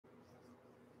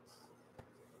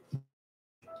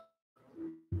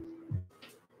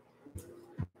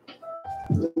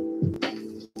Hand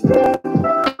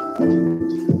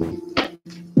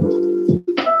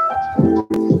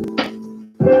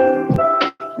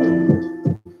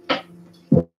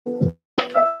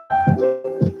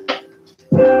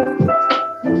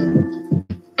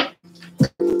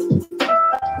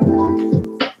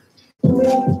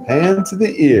to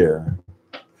the ear.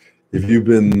 If you've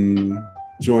been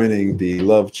joining the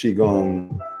Love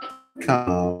Qigong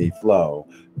comedy flow,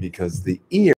 because the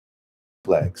ear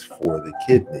flex for the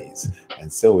kidneys,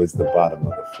 and so is the bottom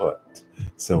of the foot.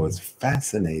 So it's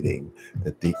fascinating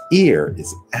that the ear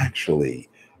is actually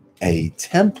a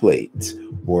template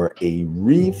or a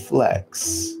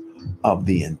reflex of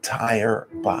the entire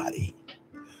body.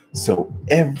 So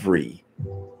every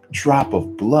drop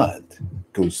of blood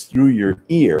goes through your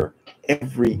ear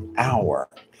every hour.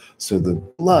 So the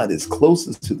blood is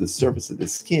closest to the surface of the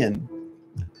skin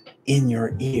in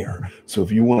your ear. So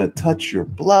if you want to touch your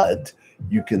blood,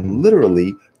 you can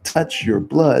literally touch your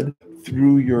blood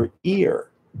through your ear.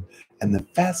 And the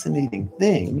fascinating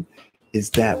thing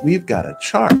is that we've got a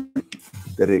chart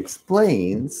that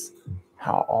explains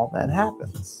how all that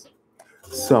happens.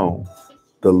 So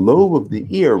the lobe of the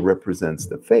ear represents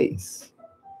the face,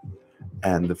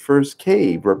 and the first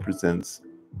cave represents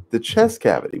the chest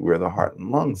cavity where the heart and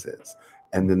lungs is.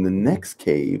 And then the next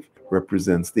cave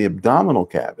represents the abdominal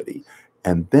cavity.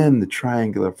 And then the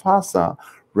triangular fossa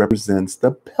represents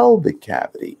the pelvic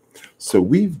cavity. So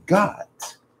we've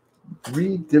got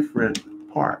three different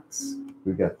parts.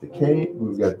 We've got the cave,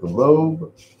 we've got the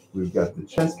lobe, we've got the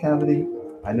chest cavity.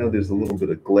 I know there's a little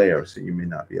bit of glare, so you may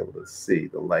not be able to see.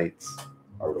 The lights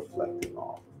are reflecting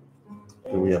off.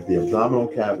 Then we have the abdominal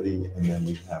cavity, and then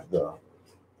we have the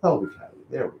pelvic cavity.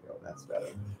 There we go, that's better.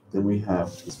 Then we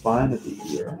have the spine of the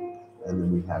ear, and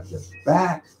then we have the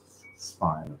back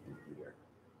spine of the ear.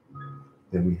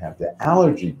 Then we have the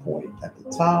allergy point at the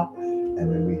top, and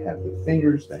then we have the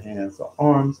fingers, the hands, the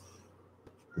arms,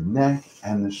 the neck,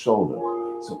 and the shoulder.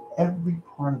 So every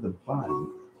part of the body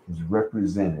is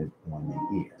represented on the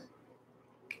ear.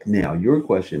 Now, your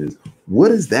question is, what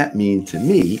does that mean to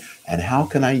me, and how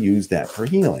can I use that for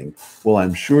healing? Well,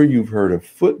 I'm sure you've heard of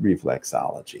foot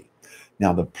reflexology.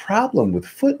 Now, the problem with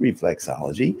foot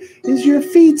reflexology is your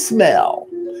feet smell,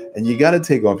 and you got to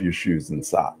take off your shoes and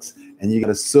socks, and you got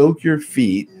to soak your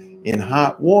feet in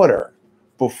hot water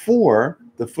before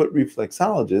the foot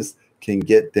reflexologist can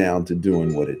get down to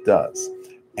doing what it does.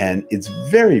 And it's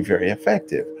very, very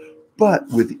effective. But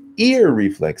with ear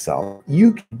reflexology,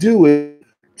 you can do it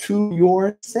to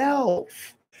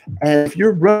yourself. And if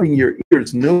you're rubbing your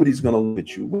ears, nobody's going to look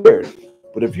at you weird.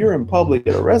 But if you're in public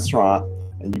at a restaurant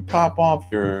and you pop off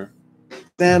your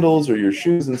sandals or your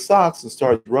shoes and socks and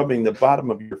start rubbing the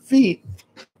bottom of your feet,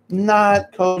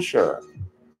 not kosher.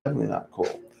 Definitely not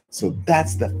cool. So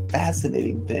that's the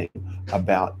fascinating thing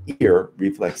about ear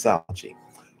reflexology.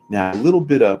 Now, a little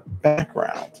bit of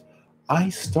background. I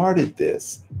started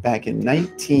this back in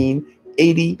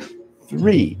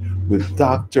 1983 with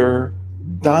Dr.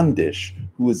 Dondish,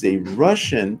 who is a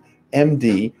Russian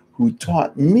MD who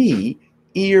taught me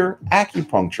ear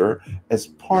acupuncture as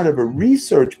part of a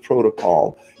research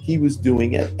protocol he was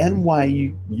doing at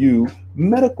NYU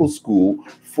Medical School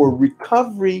for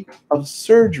recovery of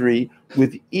surgery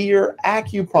with ear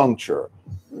acupuncture.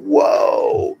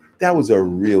 Whoa, that was a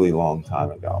really long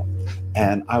time ago.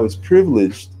 And I was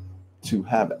privileged to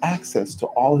have access to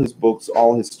all his books,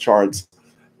 all his charts,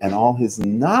 and all his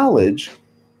knowledge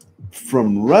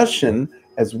from Russian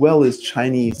as well as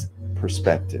Chinese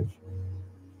perspective.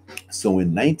 So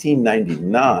in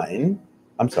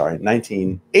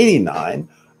 1989,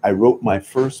 I wrote my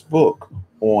first book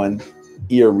on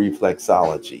ear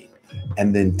reflexology.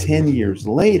 And then 10 years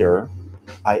later,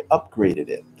 I upgraded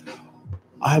it.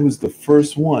 I was the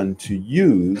first one to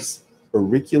use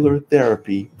auricular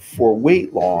therapy for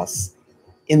weight loss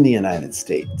in the United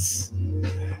States.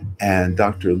 And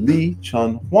Dr. Li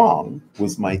Chun Huang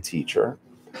was my teacher,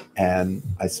 and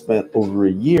I spent over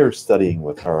a year studying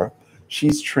with her.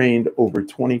 She's trained over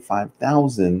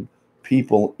 25,000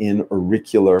 people in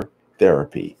auricular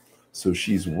therapy, so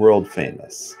she's world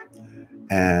famous.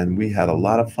 And we had a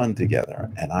lot of fun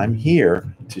together, and I'm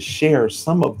here to share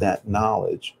some of that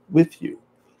knowledge with you.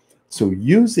 So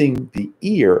using the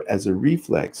ear as a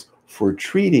reflex for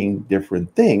treating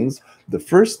different things, the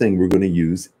first thing we're going to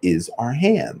use is our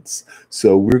hands.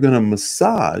 So we're going to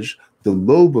massage the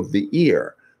lobe of the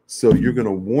ear. So you're going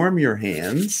to warm your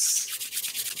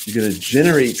hands, you're going to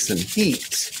generate some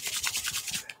heat,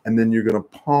 and then you're going to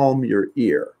palm your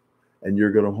ear, and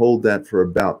you're going to hold that for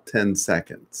about 10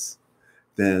 seconds.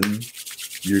 Then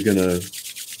you're going to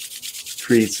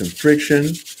create some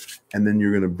friction, and then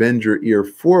you're going to bend your ear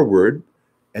forward,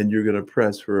 and you're going to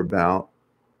press for about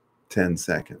 10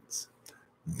 seconds.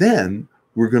 Then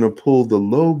we're going to pull the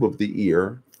lobe of the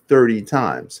ear 30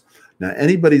 times. Now,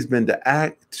 anybody's been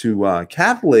to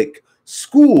Catholic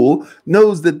school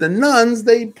knows that the nuns,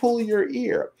 they pull your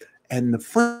ear. And the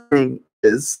funny thing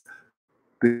is,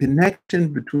 the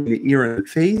connection between the ear and the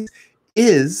face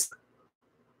is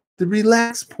the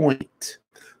relax point.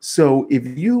 So if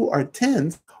you are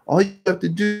tense, all you have to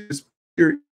do is put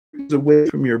your ears away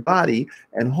from your body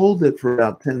and hold it for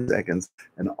about 10 seconds,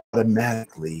 and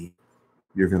automatically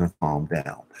you're going to calm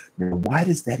down. Now, why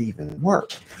does that even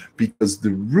work? Because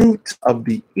the root of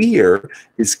the ear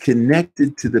is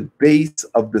connected to the base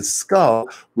of the skull,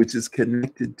 which is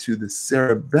connected to the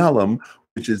cerebellum,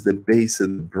 which is the base of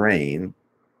the brain.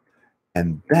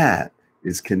 And that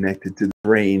is connected to the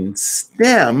brain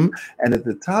stem. And at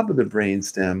the top of the brain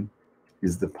stem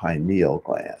is the pineal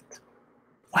gland.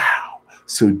 Wow.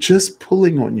 So just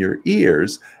pulling on your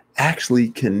ears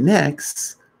actually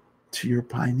connects to your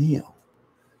pineal.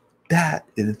 That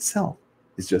in itself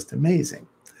is just amazing.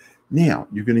 Now,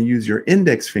 you're going to use your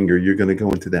index finger. You're going to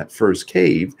go into that first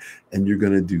cave, and you're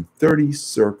going to do 30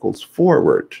 circles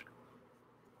forward.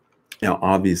 Now,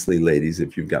 obviously, ladies,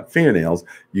 if you've got fingernails,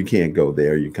 you can't go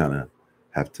there. You kind of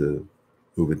have to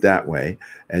move it that way.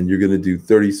 And you're going to do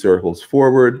 30 circles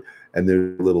forward, and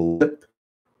there's a little lip,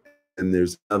 and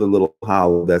there's another little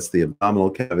hollow. That's the abdominal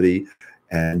cavity.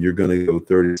 And you're going to go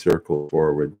 30 circles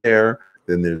forward there.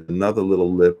 Then there's another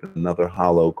little lip, another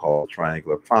hollow called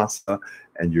triangular fossa,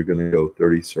 and you're going to go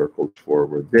 30 circles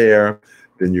forward there.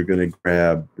 Then you're going to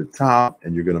grab the top,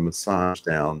 and you're going to massage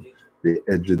down the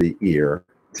edge of the ear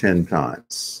 10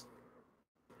 times.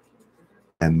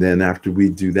 And then after we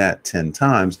do that 10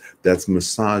 times, that's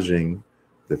massaging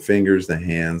the fingers, the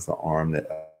hands, the arm, the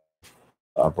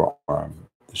upper arm,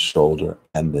 the shoulder,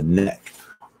 and the neck.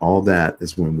 All that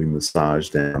is when we massage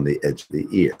down the edge of the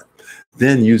ear.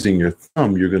 Then using your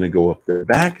thumb, you're going to go up the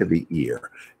back of the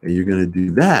ear, and you're going to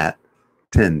do that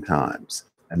 10 times.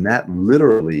 And that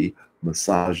literally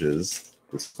massages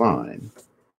the spine.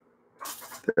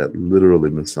 That literally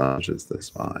massages the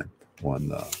spine on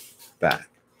the back.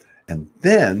 And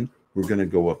then we're going to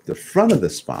go up the front of the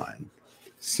spine.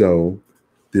 So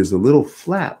there's a little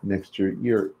flap next to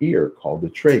your ear called the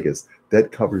tragus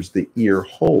that covers the ear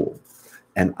hole.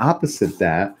 And opposite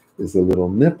that is a little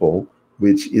nipple,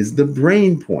 which is the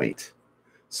brain point.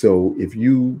 So if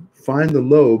you find the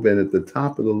lobe, and at the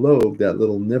top of the lobe, that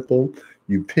little nipple,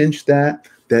 you pinch that,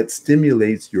 that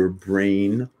stimulates your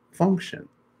brain function.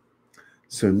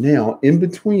 So now in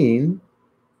between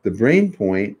the brain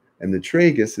point and the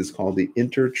tragus is called the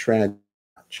intertragus.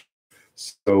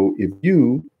 So if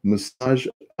you massage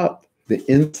up the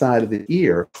inside of the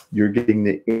ear, you're getting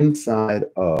the inside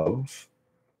of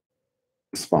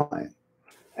the spine.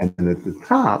 And then at the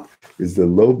top is the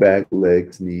low back,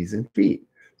 legs, knees, and feet.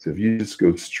 So if you just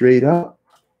go straight up,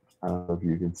 I don't know if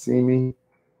you can see me,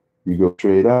 you go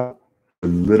straight up,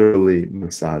 literally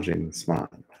massaging the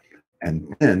spine.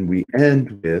 And then we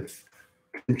end with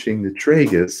pinching the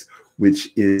tragus,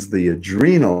 which is the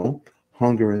adrenal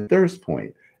hunger and thirst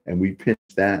point. And we pinch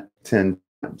that 10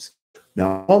 times.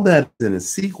 Now, all that is in a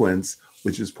sequence,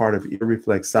 which is part of ear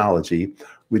reflexology,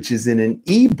 which is in an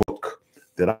ebook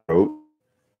that I wrote.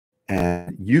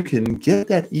 And you can get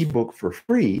that ebook for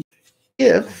free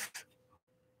if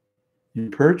you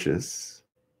purchase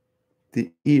the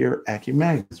ear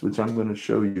acumagnets, which I'm going to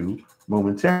show you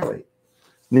momentarily.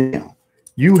 Now,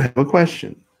 you have a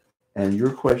question, and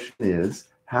your question is,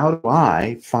 how do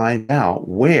I find out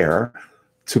where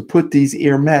to put these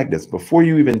ear magnets? Before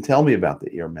you even tell me about the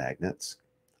ear magnets,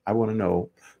 I want to know.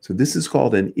 So this is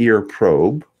called an ear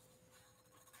probe,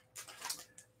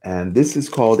 and this is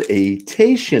called a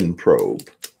Taitian probe.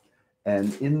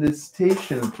 And in this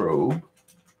Taitian probe,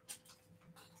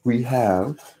 we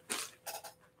have,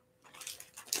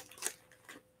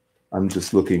 I'm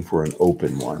just looking for an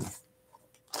open one.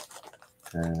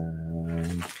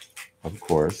 And of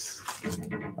course,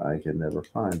 I can never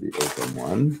find the open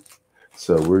one.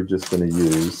 So we're just going to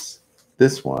use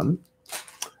this one.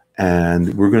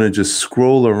 And we're going to just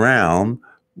scroll around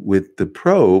with the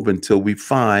probe until we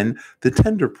find the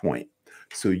tender point.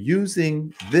 So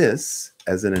using this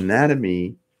as an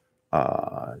anatomy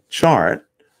chart,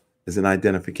 as an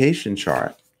identification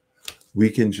chart, we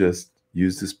can just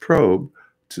use this probe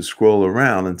to scroll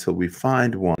around until we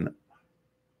find one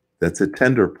that's a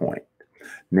tender point.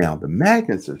 Now, the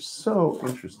magnets are so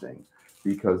interesting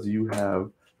because you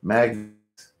have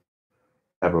magnets,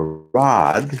 have a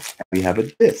rod, and we have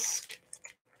a disc.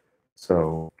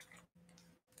 So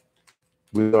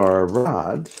with our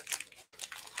rod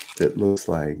that looks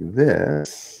like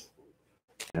this,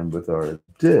 And with our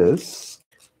disc,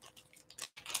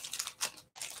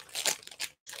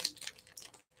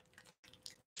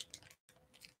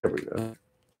 there we go.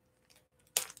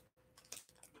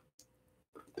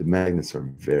 The magnets are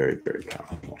very, very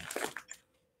powerful.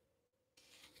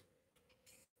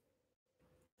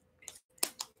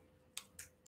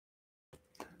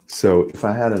 So if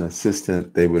I had an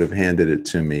assistant, they would have handed it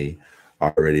to me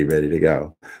already ready to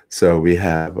go. So we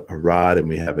have a rod and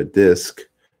we have a disc,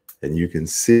 and you can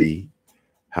see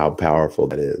how powerful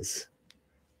that is.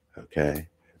 Okay.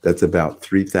 That's about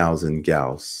 3,000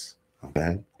 Gauss.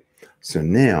 Okay. So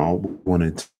now what we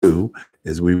want to do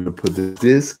is we would put the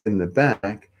disc in the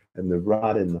back and the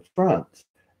rod in the front.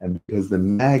 And because the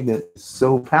magnet is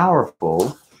so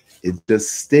powerful, it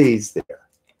just stays there.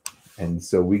 And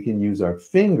so we can use our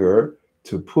finger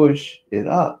to push it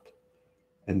up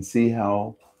and see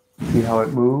how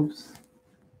it moves.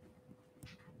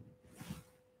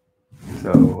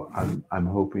 So I'm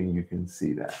hoping you can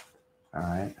see that. All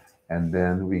right. And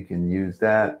then we can use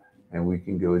that and we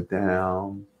can go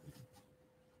down.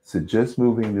 So just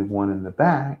moving the one in the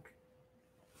back,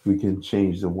 we can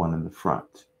change the one in the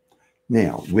front.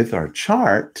 Now, with our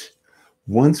chart,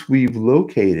 once we've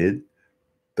located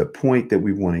the point that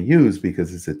we want to use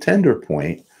because it's a tender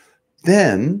point,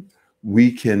 then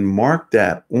we can mark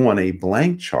that on a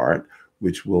blank chart,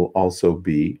 which will also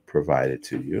be provided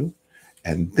to you.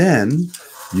 And then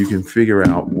you can figure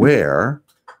out where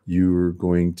you're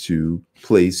going to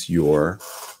place your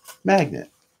magnet.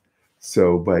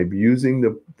 So by using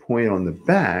the point on the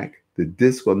back, the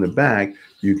disc on the back,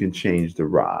 you can change the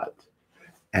rod.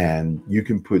 And you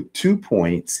can put 2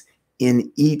 points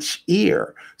in each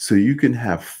ear. So you can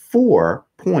have 4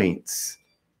 points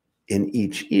in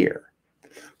each ear.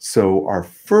 So our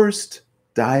first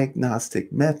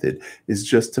diagnostic method is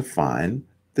just to find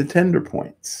the tender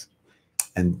points.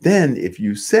 And then if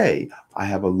you say, I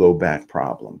have a low back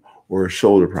problem or a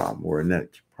shoulder problem or a neck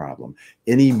problem,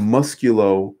 any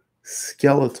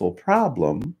musculoskeletal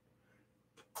problem,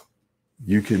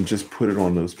 you can just put it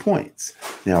on those points.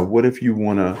 Now, what if you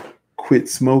want to quit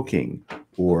smoking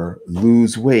or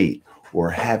lose weight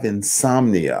or have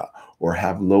insomnia or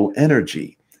have low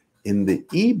energy? In the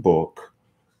ebook,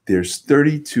 there's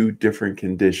 32 different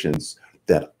conditions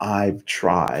that I've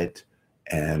tried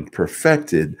and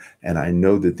perfected, and I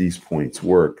know that these points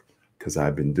work because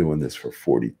I've been doing this for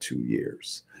 42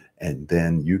 years. And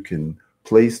then you can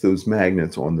place those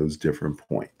magnets on those different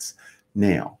points.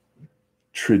 Now,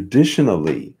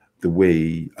 traditionally, the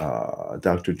way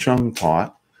Dr. Chung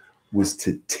taught was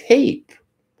to tape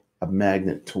a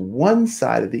magnet to one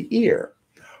side of the ear.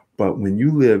 But when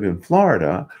you live in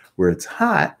Florida, where it's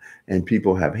hot and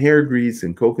people have hair grease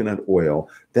and coconut oil,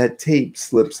 that tape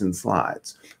slips and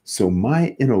slides. So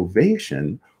my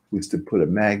innovation was to put a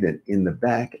magnet in the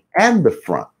back and the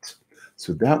front.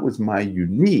 So that was my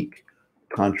unique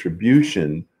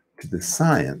contribution to the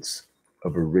science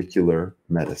of auricular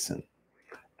medicine.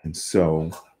 And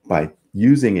so by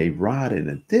using a rod and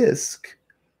a disc,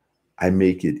 I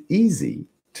make it easy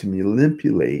to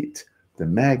manipulate the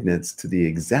magnets to the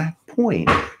exact point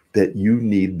that you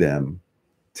need them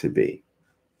to be.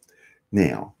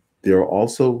 Now, there will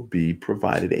also be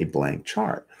provided a blank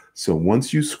chart. So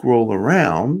once you scroll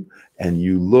around and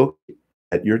you look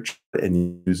at your chart and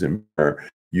you use a mirror,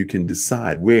 you can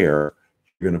decide where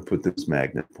you're going to put those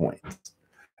magnet points.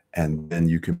 And then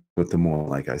you can put them on,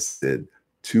 like I said,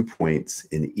 2 points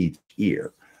in each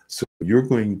ear. So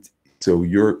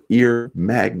your ear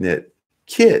magnet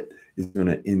kit is going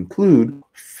to include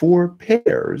 4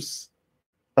 pairs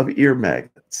of ear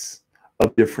magnets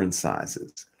of different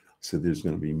sizes. So there's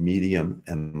going to be medium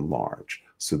and large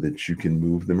so that you can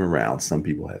move them around. Some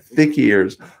people have thick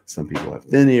ears, some people have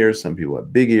thin ears, some people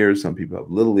have big ears, some people have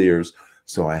little ears.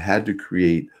 So I had to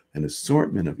create an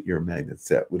assortment of ear magnets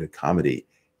that would accommodate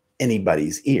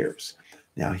anybody's ears.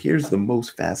 Now, here's the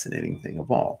most fascinating thing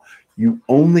of all. You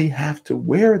only have to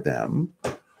wear them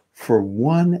for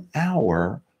 1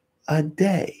 hour a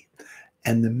day,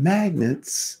 and the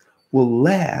magnets will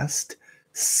last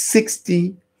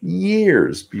 60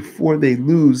 years before they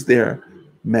lose their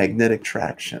magnetic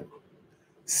traction.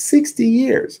 60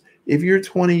 years. If you're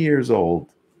 20 years old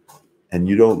and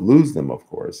you don't lose them, of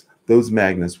course, those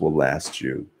magnets will last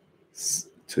you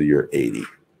till you're 80.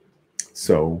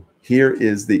 So here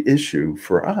is the issue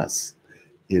for us,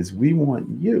 is we want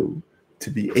you to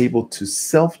be able to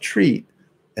self-treat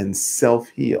and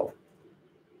self-heal.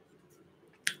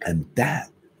 And that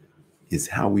is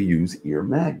how we use ear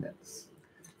magnets.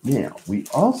 Now, we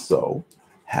also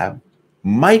have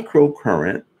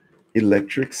microcurrent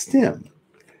electric stim.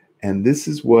 And this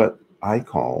is what I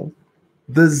call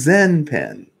the Zen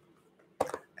pen.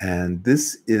 And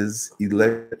this is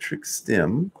electric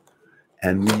stim,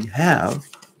 and we have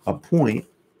a point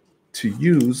to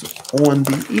use on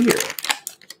the ear.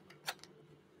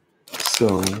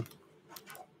 So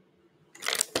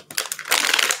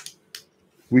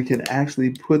we can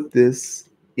actually put this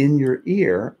in your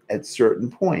ear at certain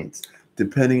points,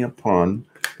 depending upon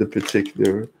the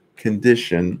particular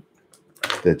condition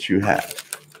that you have.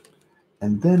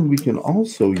 And then we can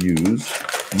also use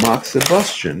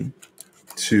moxibustion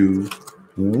to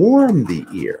warm the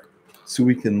ear. So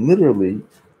we can literally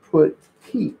put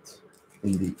heat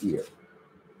in the ear.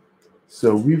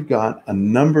 So we've got a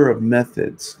number of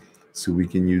methods. So we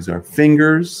can use our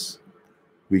fingers,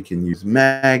 we can use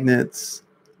magnets,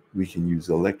 we can use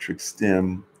electric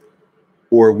stim,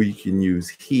 or we can use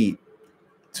heat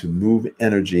to move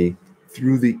energy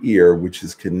through the ear, which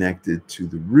is connected to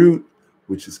the root,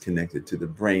 which is connected to the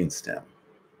brain stem.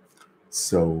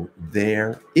 So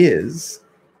there is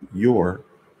your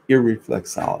ear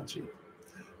reflexology.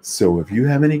 So if you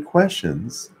have any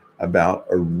questions about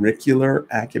auricular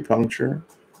acupuncture,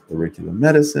 auricular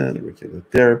medicine, auricular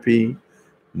therapy,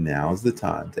 now's the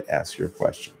time to ask your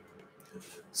question.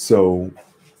 So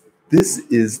this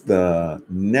is the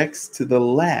next to the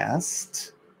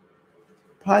last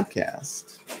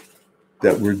podcast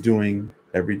that we're doing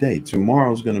every day.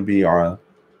 Tomorrow is going to be our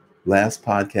last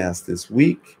podcast this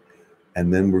week,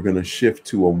 and then we're going to shift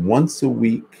to a once a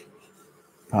week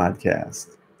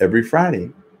podcast every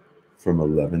Friday from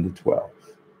 11 to 12.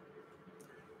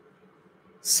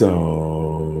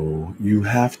 So you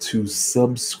have to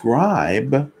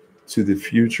subscribe to the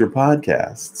future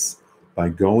podcasts by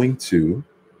going to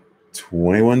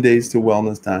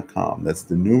 21daystowellness.com. That's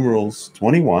the numerals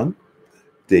 21,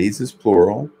 days is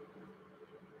plural,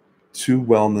 to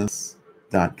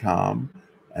wellness.com,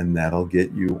 and that'll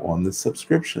get you on the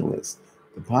subscription list.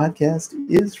 The podcast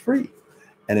is free,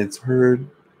 and it's heard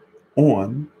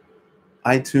on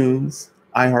iTunes,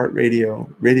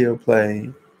 iHeartRadio, Radio Play,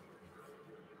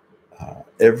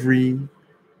 every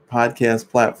podcast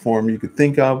platform you could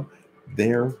think of.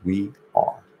 There we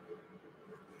are.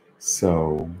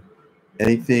 So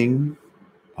anything,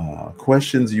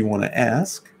 questions you want to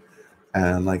ask,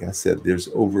 and like I said, there's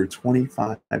over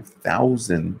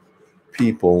 25,000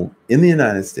 people in the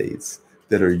United States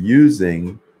that are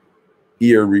using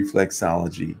ear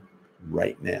reflexology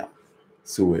right now.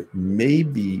 So it may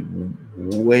be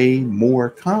way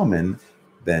more common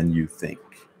than you think.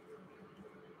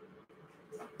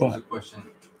 But a question.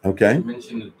 Okay. You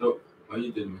mentioned the throat. Oh,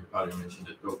 you didn't probably mention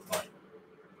the throat point.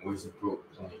 Where's the throat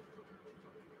point?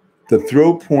 The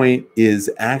throat point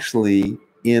is actually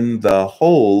in the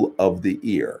hole of the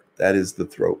ear. That is the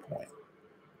throat point.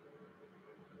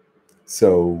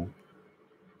 So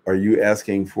are you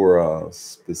asking for a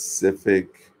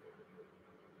specific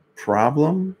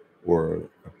problem or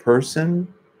a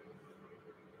person?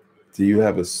 Do you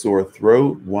have a sore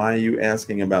throat? Why are you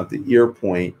asking about the ear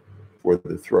point for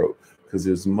the throat? Because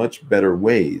there's much better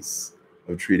ways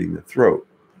of treating the throat.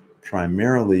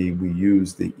 Primarily, we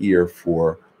use the ear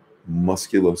for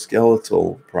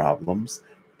musculoskeletal problems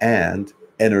and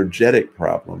energetic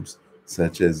problems,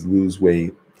 such as lose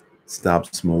weight, stop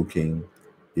smoking,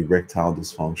 erectile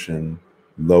dysfunction,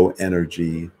 low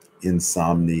energy,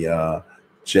 insomnia,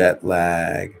 jet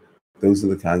lag. Those are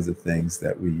the kinds of things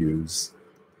that we use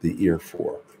the ear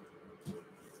for.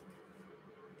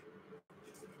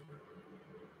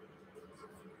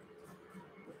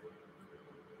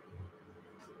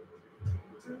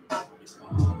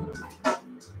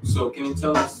 So can you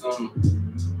tell us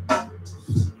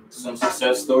some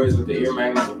success stories with the ear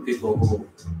magnets of people who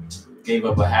gave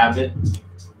up a habit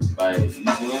by using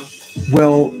them?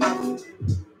 Well,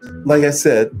 like I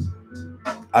said,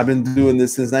 I've been doing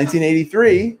this since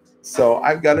 1983, so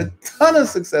I've got a ton of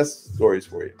success stories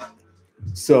for you.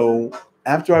 So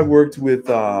after I worked with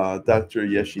Dr.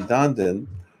 Yeshi Dandin,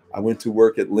 I went to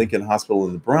work at Lincoln Hospital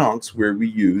in the Bronx, where we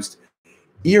used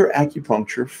ear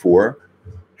acupuncture for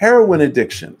heroin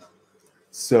addiction.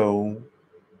 So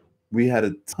we had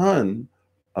a ton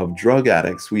of drug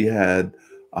addicts. We had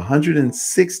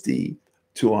 160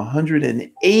 to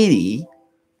 180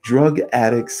 drug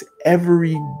addicts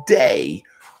every day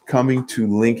coming to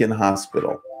Lincoln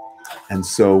Hospital. And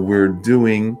so we're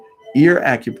doing ear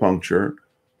acupuncture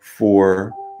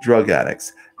for drug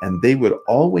addicts. And they would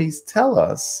always tell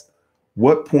us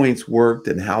what points worked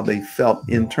and how they felt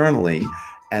internally,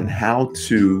 and how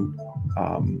to,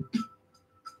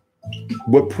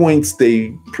 what points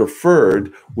they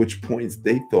preferred, which points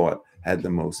they thought had the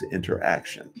most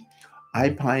interaction.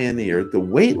 I pioneered the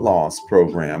weight loss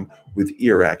program with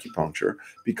ear acupuncture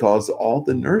because all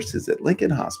the nurses at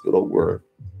Lincoln Hospital were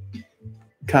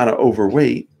kind of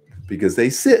overweight because they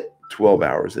sit 12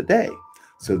 hours a day.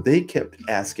 So they kept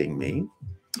asking me.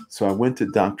 So I went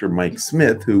to Dr. Mike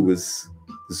Smith, who was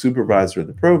the supervisor of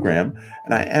the program,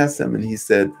 and I asked him, and he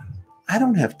said, I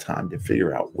don't have time to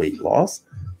figure out weight loss.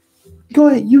 Go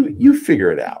ahead, you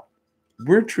figure it out.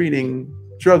 We're treating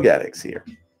drug addicts here.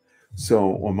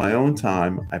 So on my own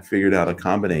time, I figured out a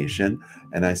combination,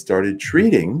 and I started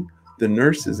treating the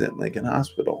nurses at Lincoln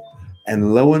Hospital.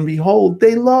 And lo and behold,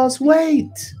 they lost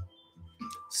weight.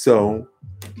 So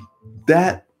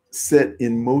that set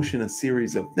in motion a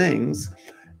series of things.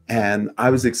 And I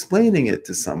was explaining it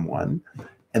to someone,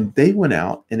 and they went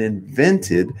out and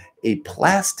invented a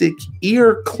plastic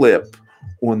ear clip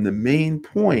on the main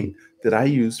point that I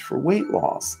used for weight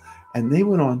loss. And they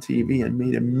went on TV and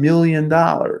made $1 million.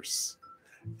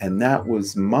 And that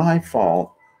was my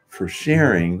fault for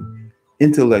sharing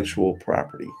intellectual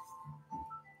property.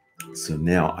 So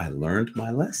now I learned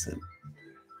my lesson.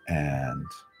 And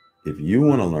if you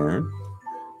want to learn,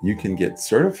 you can get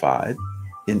certified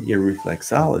in ear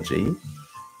reflexology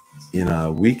in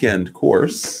a weekend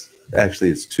course. Actually,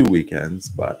 it's 2 weekends,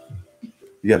 but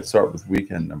you got to start with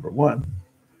weekend number 1.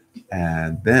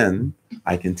 And then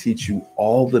I can teach you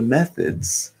all the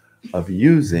methods of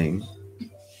using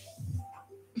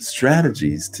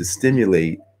strategies to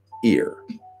stimulate ear.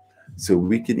 So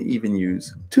we can even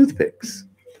use toothpicks.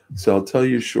 So I'll tell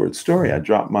you a short story. I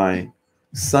dropped my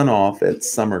son off at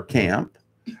summer camp,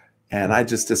 and I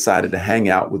just decided to hang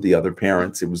out with the other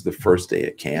parents. It was the first day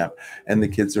at camp, and the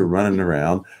kids are running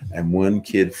around, and one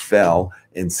kid fell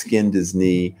and skinned his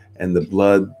knee, and the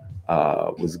blood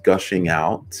was gushing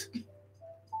out.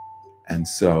 And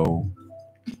so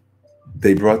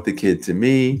they brought the kid to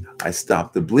me. I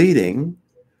stopped the bleeding,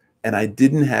 and I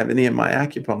didn't have any of my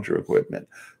acupuncture equipment.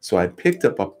 So I picked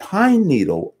up a pine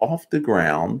needle off the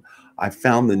ground. I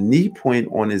found the knee point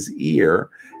on his ear,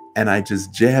 and I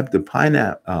just jabbed the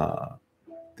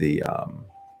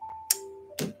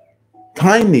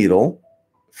pine needle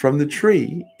from the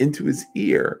tree into his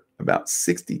ear about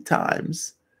 60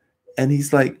 times. And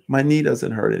he's like, my knee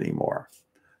doesn't hurt anymore.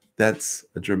 That's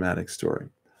a dramatic story.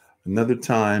 Another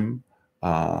time,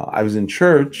 I was in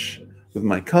church with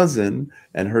my cousin,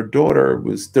 and her daughter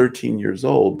was 13 years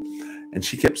old, and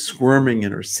she kept squirming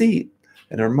in her seat.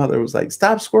 And her mother was like,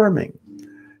 stop squirming.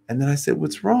 And then I said,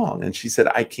 what's wrong? And she said,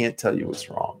 I can't tell you what's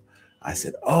wrong. I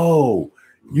said, oh,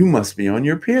 you must be on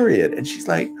your period. And she's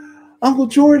like, Uncle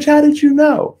George, how did you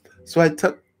know? So I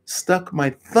stuck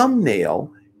my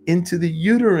thumbnail into the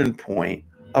uterine point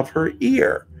of her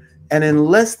ear. And in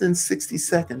less than 60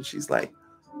 seconds, she's like,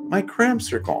 my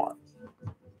cramps are gone.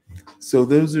 So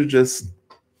those are just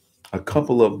a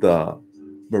couple of the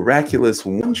miraculous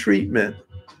one treatment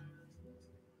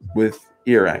with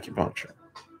ear acupuncture.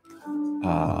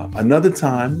 Another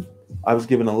time, I was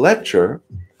given a lecture,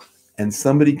 and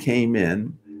somebody came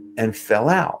in and fell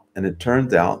out. And it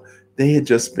turned out they had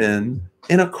just been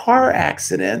in a car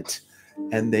accident,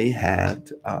 and they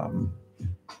had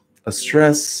a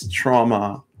stress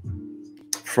trauma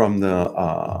from the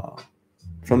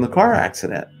car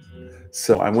accident.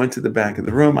 So I went to the back of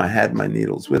the room. I had my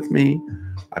needles with me.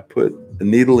 I put a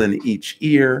needle in each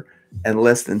ear, and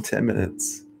less than 10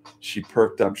 minutes, she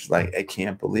perked up. She's like, I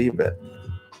can't believe it.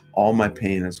 All my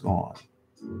pain is gone.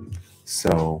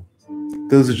 So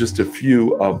those are just a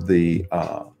few of the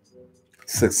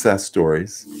success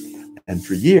stories. And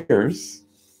for years,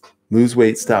 lose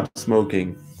weight, stop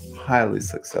smoking, highly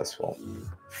successful.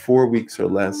 4 weeks or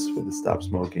less for the stop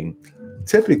smoking.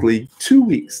 Typically 2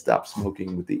 weeks stop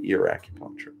smoking with the ear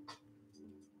acupuncture.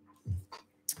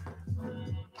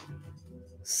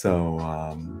 So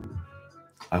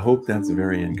I hope that's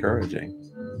very encouraging.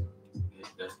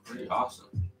 That's pretty awesome.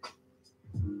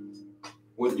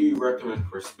 What do you recommend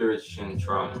for spirit shin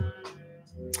trauma?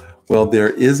 Well,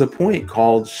 there is a point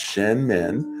called Shen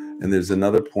Men, and there's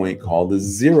another point called the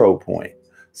 0 point.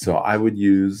 So I would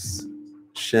use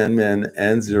Shen Men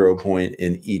and 0 point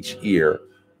in each ear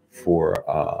for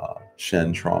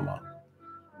Shen trauma.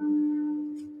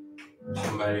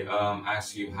 Somebody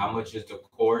asks you, how much is the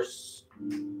course?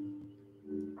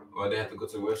 Or they have to go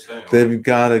to the website? They've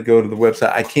got to go to the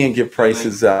website. I can't get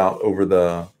prices out over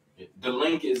the... The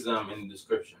link is in the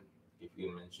description, if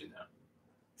you mention that.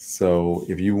 So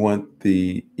if you want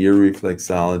the ear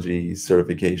reflexology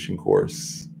certification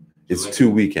course, it's 2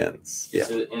 weekends. Yeah.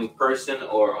 Is it in person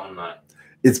or online?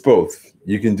 It's both.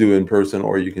 You can do in person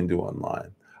or you can do online.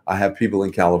 I have people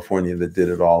in California that did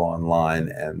it all online,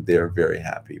 and they're very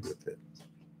happy with it.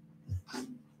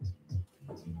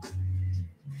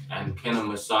 And can a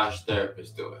massage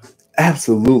therapist do it?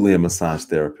 Absolutely, a massage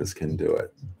therapist can do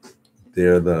it.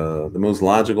 They're the most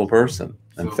logical person.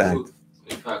 In fact,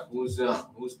 who's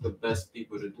the best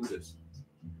people to do this?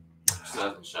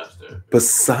 Besides massage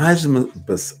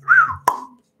therapists.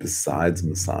 Besides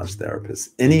massage therapists,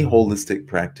 any holistic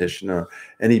practitioner,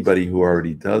 anybody who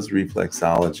already does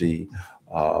reflexology,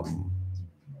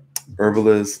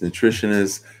 herbalists,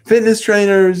 nutritionists, fitness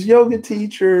trainers, yoga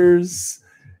teachers,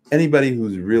 anybody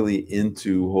who's really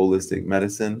into holistic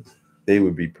medicine, they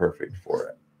would be perfect for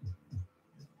it.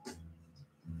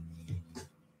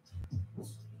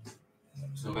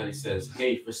 Somebody says,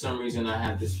 hey, for some reason I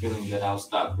have this feeling that I'll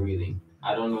stop breathing.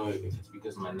 I don't know if it's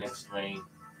because my neck strain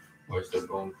or it's the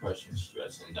bone crushing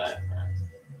stress and diaphragm.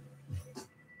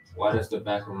 Why does the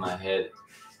back of my head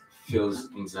feels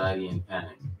anxiety and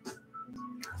panic?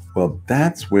 Well,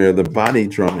 that's where the body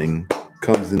drumming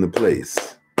comes into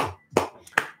place.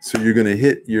 So you're going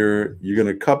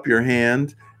to cup your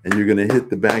hand and you're going to hit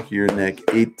the back of your neck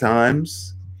 8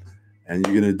 times, and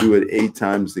you're going to do it 8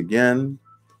 times again,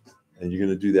 and you're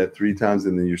going to do that 3 times,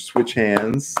 and then you switch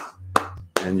hands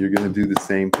and you're going to do the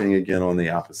same thing again on the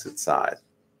opposite side.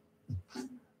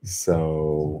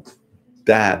 So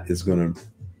that is going to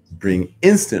bring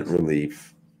instant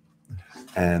relief.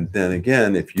 And then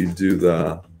again, if you do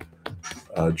the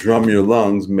drum your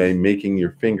lungs, making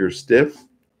your fingers stiff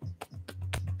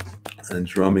and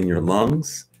drumming your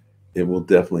lungs, it will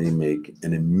definitely make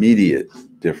an immediate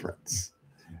difference.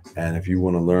 And if you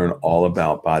want to learn all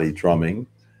about body drumming,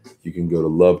 you can go to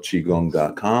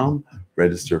lovechigong.com,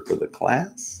 register for the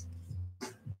class,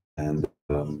 and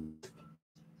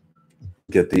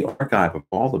get the archive of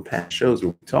all the past shows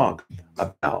where we talk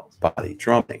about body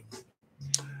drumming.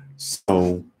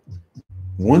 So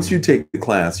once you take the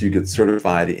class, you get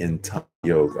certified in Thai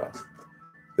yoga.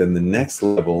 Then the next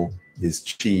level is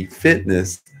Chi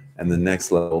Fitness, and the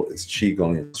next level is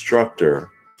Qigong instructor,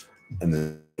 and the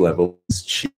next level is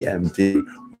Chi MD.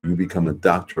 You become a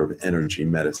doctor of energy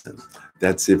medicine.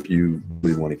 That's if you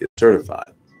really want to get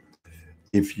certified.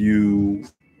 If you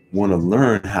want to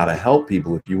learn how to help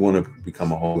people, if you want to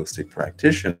become a holistic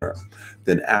practitioner,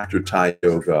 then after Thai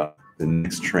yoga, the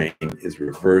next training is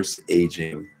reverse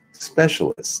aging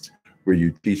specialist, where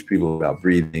you teach people about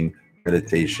breathing,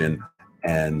 meditation,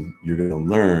 and you're going to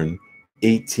learn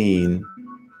 18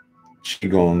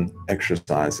 Qigong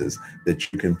exercises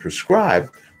that you can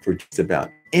prescribe for just about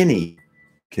any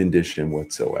condition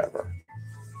whatsoever.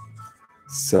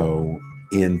 So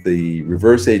in the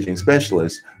reverse aging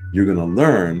specialist, you're going to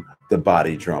learn the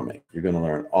body drumming. You're going to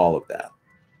learn all of that.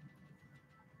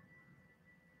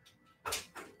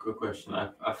 Good question.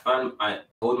 I find I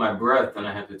hold my breath and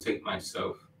I have to take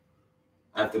myself.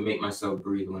 I have to make myself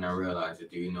breathe when I realize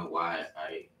it. Do you know why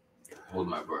I hold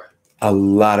my breath? A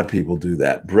lot of people do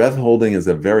that. Breath holding is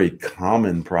a very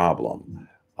common problem.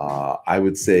 I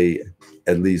would say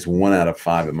at least 1 out of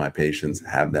 5 of my patients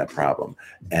have that problem.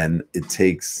 And it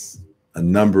takes a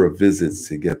number of visits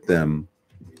to get them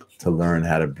to learn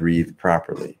how to breathe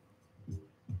properly.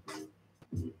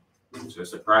 So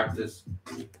it's a practice.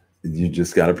 You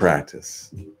just got to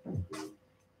practice.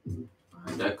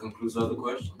 That concludes all the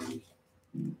questions.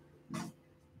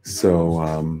 So,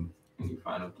 any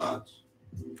final thoughts?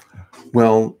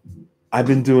 Well, I've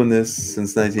been doing this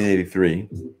since 1983.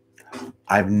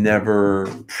 I've never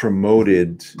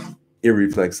promoted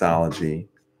reflexology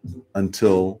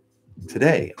until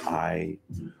today. I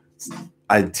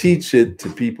teach it to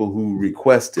people who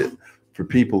request it, for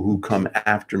people who come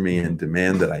after me and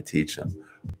demand that I teach them.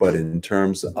 But in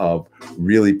terms of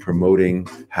really promoting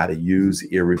how to use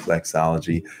ear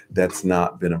reflexology, that's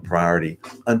not been a priority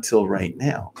until right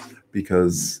now,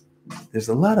 because there's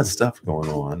a lot of stuff going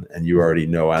on, and you already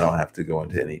know I don't have to go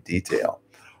into any detail.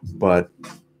 But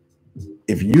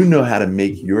if you know how to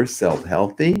make yourself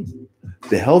healthy,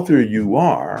 the healthier you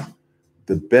are,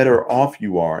 the better off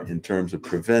you are in terms of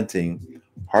preventing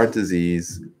heart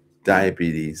disease,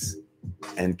 diabetes,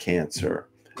 and cancer,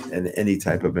 and any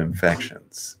type of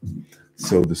infections.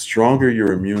 So the stronger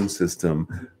your immune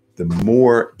system, the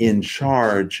more in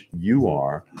charge you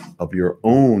are of your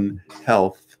own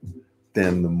health,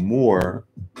 then the more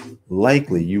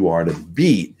likely you are to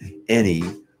beat any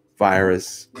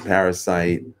virus,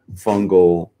 parasite,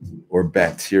 fungal, or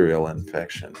bacterial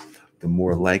infection. The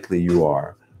more likely you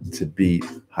are to beat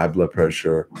high blood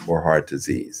pressure or heart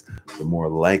disease. The more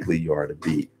likely you are to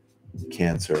beat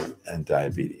cancer and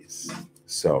diabetes.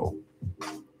 So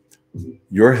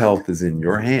your health is in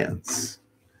your hands,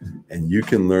 and you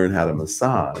can learn how to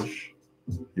massage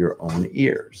your own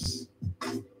ears.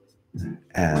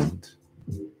 And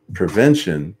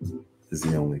prevention is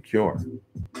the only cure.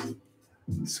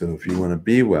 So if you want to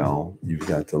be well, you've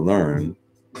got to learn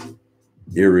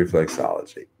ear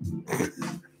reflexology.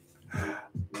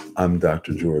 I'm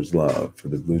Dr. George Love for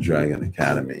the Blue Dragon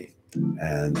Academy,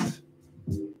 and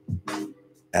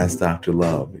Ask Dr.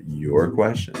 Love your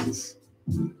questions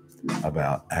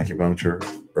about acupuncture,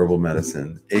 herbal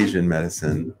medicine, Asian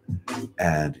medicine,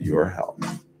 and your health.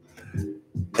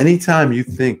 Anytime you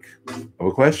think of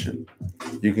a question,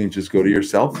 you can just go to your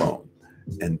cell phone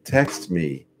and text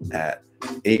me at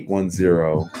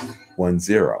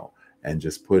 81010 and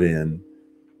just put in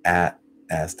at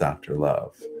Ask Dr.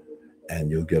 Love, and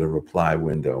you'll get a reply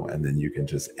window, and then you can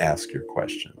just ask your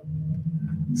question.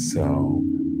 So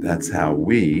that's how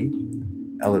we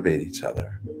elevate each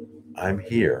other. I'm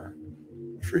here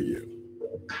for you.